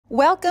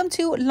Welcome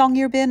to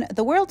Longyearbyen,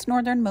 the world's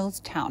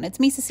northernmost town. It's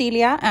me,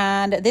 Cecilia,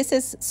 and this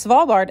is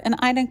Svalbard, an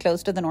island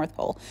close to the North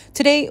Pole.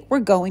 Today, we're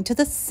going to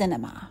the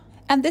cinema.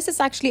 And this is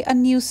actually a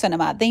new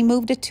cinema. They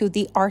moved it to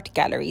the art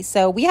gallery,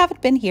 so we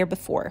haven't been here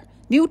before.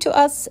 New to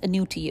us,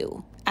 new to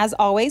you. As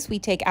always, we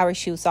take our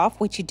shoes off,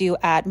 which you do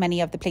at many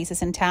of the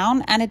places in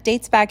town, and it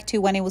dates back to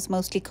when it was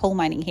mostly coal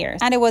mining here.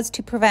 And it was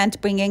to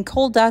prevent bringing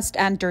coal dust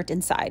and dirt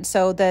inside.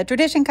 So the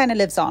tradition kind of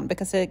lives on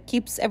because it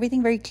keeps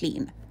everything very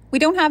clean. We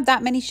don't have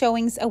that many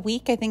showings a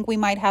week. I think we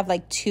might have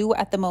like 2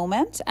 at the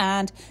moment.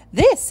 And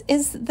this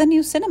is the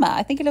new cinema.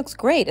 I think it looks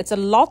great. It's a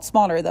lot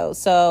smaller though,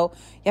 so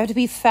you have to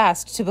be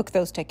fast to book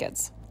those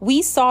tickets.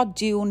 We saw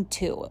Dune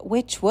 2,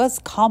 which was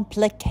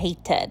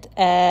complicated.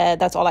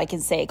 That's all I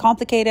can say.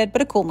 Complicated,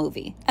 but a cool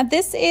movie. And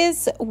this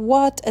is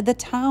what the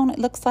town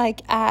looks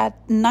like at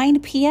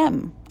 9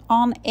 p.m.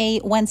 on a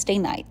Wednesday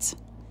night.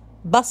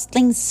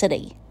 Bustling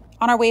city.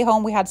 On our way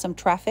home, we had some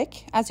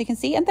traffic, as you can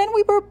see. And then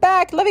we were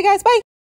back. Love you guys. Bye.